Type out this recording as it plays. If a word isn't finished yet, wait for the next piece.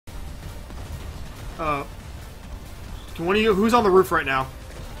Can one of you? Who's on the roof right now?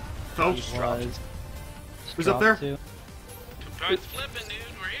 Phil? Who's up there? Tide's flipping, dude.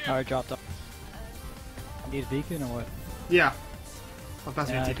 We're here. Alright, dropped off. Need a beacon or what? Yeah. I'll pass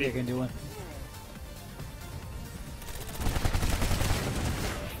you Yeah, a I think I TP. can do one.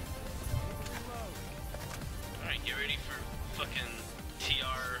 Alright, get ready for fucking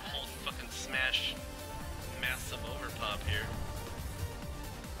TR, hold fucking smash, massive overpop here.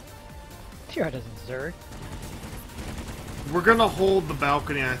 TR doesn't zerg. We're gonna hold the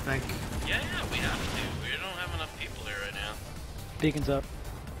balcony, I think. Yeah, we have to. We don't have enough people here right now. Beacon's up.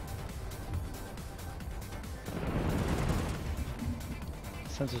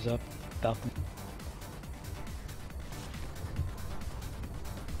 Sensors up. Balcony.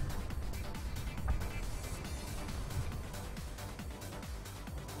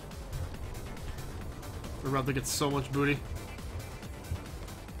 We're about to get so much booty.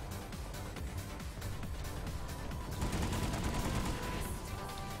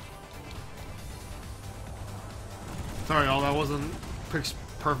 Sorry, y'all, that wasn't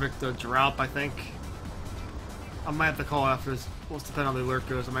perfect drop, I think. I might have to call after this. Well, it's depending on the alert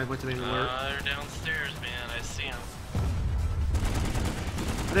goes. I might wait till the alert. They're downstairs, man. I see them.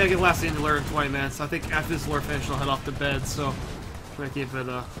 I think I can last the alert in 20 minutes. I think after this alert finish, I'll head off to bed, so I'm gonna keep it,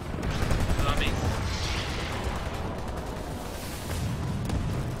 Zombies.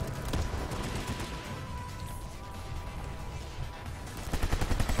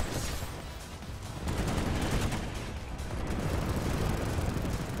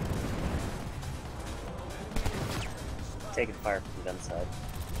 Taking fire from the gun side.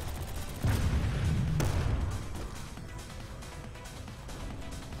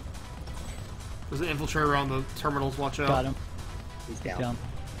 There's an infiltrator on the terminals, watch out. Got him. He's He's down. down.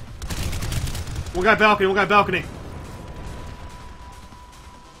 One guy balcony, one guy balcony.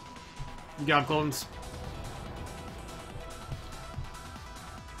 You got him, clones.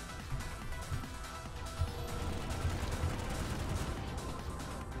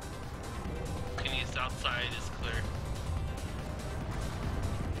 East outside is clear.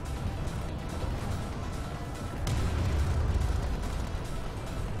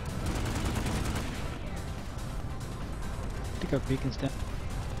 I think our beacon's down.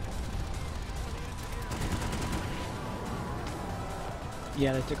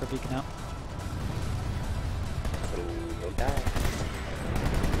 Yeah, they took our beacon out. Oh, don't die.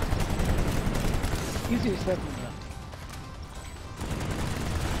 Easy to step in there.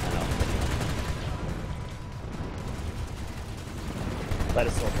 Let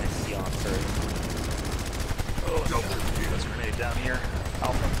us hold next to you on first. Oh no, there's a grenade down here.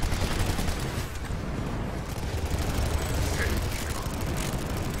 Alpha.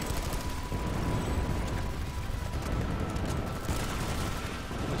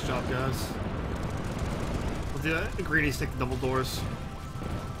 Nice job, guys. With the greenies take the double doors.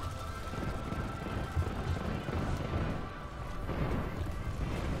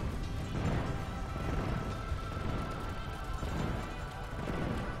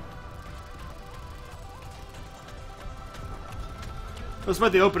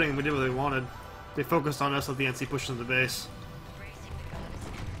 Despite the opening, we did what they wanted. They focused on us, let the NC push into the base.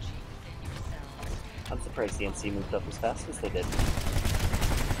 I'm surprised the NC moved up as fast as they did.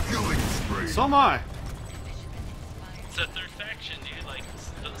 Killing spree. So am I. It's a third faction, dude. Like,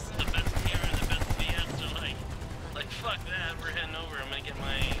 the best PR and the best BS are like, fuck that. We're heading over. I'm gonna get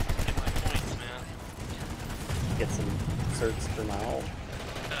my points, man. Get some certs for now.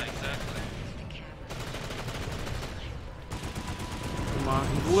 Yeah, exactly. Come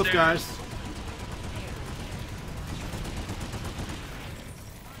on, lift, guys.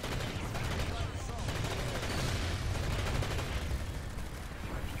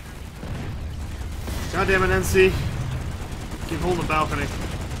 God damn it, NC. Keep holding the balcony.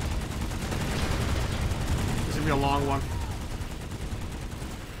 This is gonna be a long one.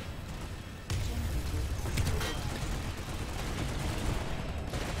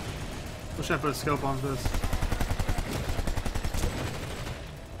 Wish I put a scope on this.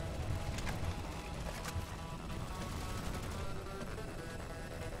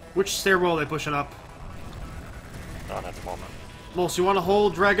 Which stairwell are they pushing up? Not at the moment. Most, you want to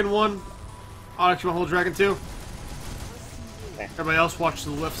hold Dragon 1? Onyx, you want to hold Dragon 2? Okay. Everybody else watch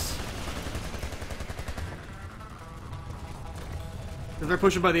the lifts. If they're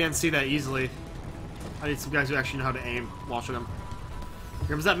pushing by the NC that easily, I need some guys who actually know how to aim watching them. Here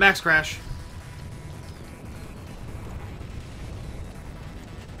comes that max crash.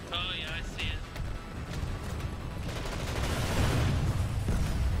 Oh yeah, I see it.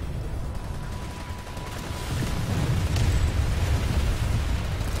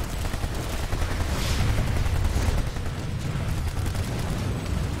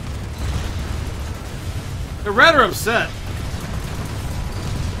 They're rather upset.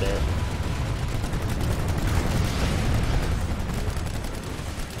 There.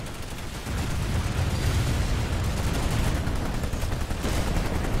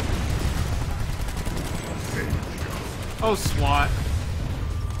 Oh, SWAT.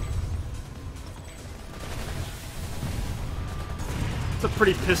 It's a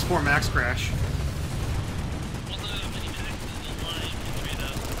pretty piss poor max crash. Well, the mini-max is alive. Straight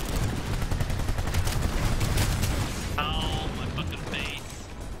up. Ow, my fucking face.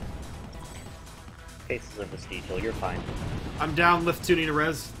 Cases of vestigial, you're fine. I'm down, lift 2, need a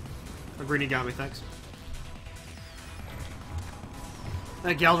res. Oh, Greeny got me, thanks.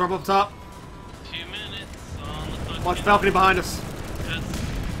 That gal's up up top. 2 minutes on the fucking... Watch balcony behind us. Yes.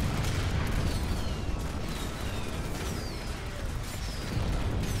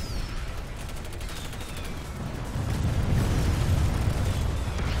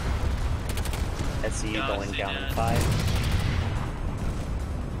 SCU Yeah, going see down that. in 5.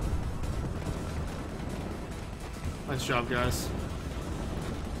 Nice job, guys.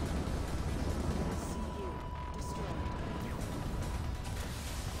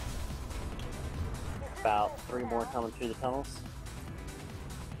 About 3 more coming through the tunnels.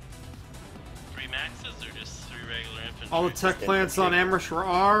 3 maxes or just 3 regular infantry? All the tech plants on Amherst were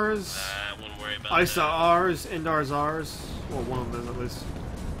ours. I wouldn't worry about ISA that. ours. Indar's ours. Well, one of them at least.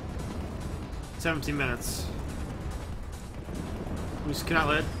 17 minutes. We just cannot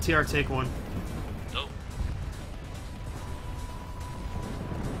let TR take one. Nope.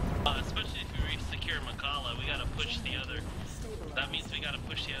 Especially if we secure Mekala, we gotta push the other. That means we gotta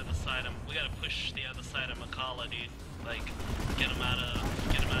push the other side of. We gotta push the other side of Mekala, dude. Like, get him out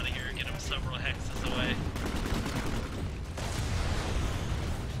of here. Get him several hexes away.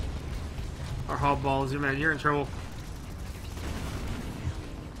 Our hog balls, man, you're in trouble.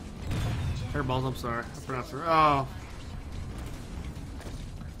 Airballs, I'm sorry. I pronounced it. Oh.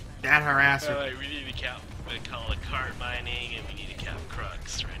 That harasser. Alright, we need to cap. We call it cart mining, and we need to cap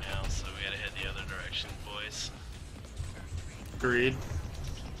Crux right now. So we gotta head the other direction, boys. Agreed.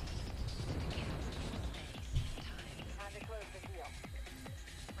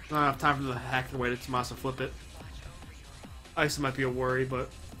 Not enough time for the hack the way to Tomasa flip it. ISA might be a worry, but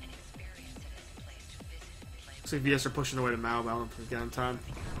looks like VS are pushing their way to Mao about again in time.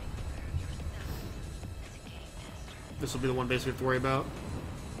 This will be the one base we have to worry about.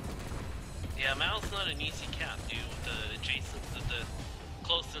 Yeah, Mao's not an easy cap, dude. With the adjacent, the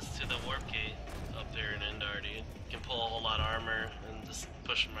closest to the warp gate up there in Endar, dude. Can pull a whole lot of armor and just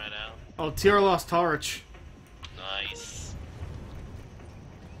push him right out. Oh, TR lost Tarich. Nice.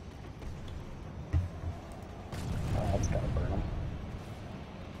 Oh, that's gotta burn them.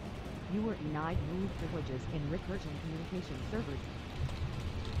 You were denied room privileges in Recursion communication servers.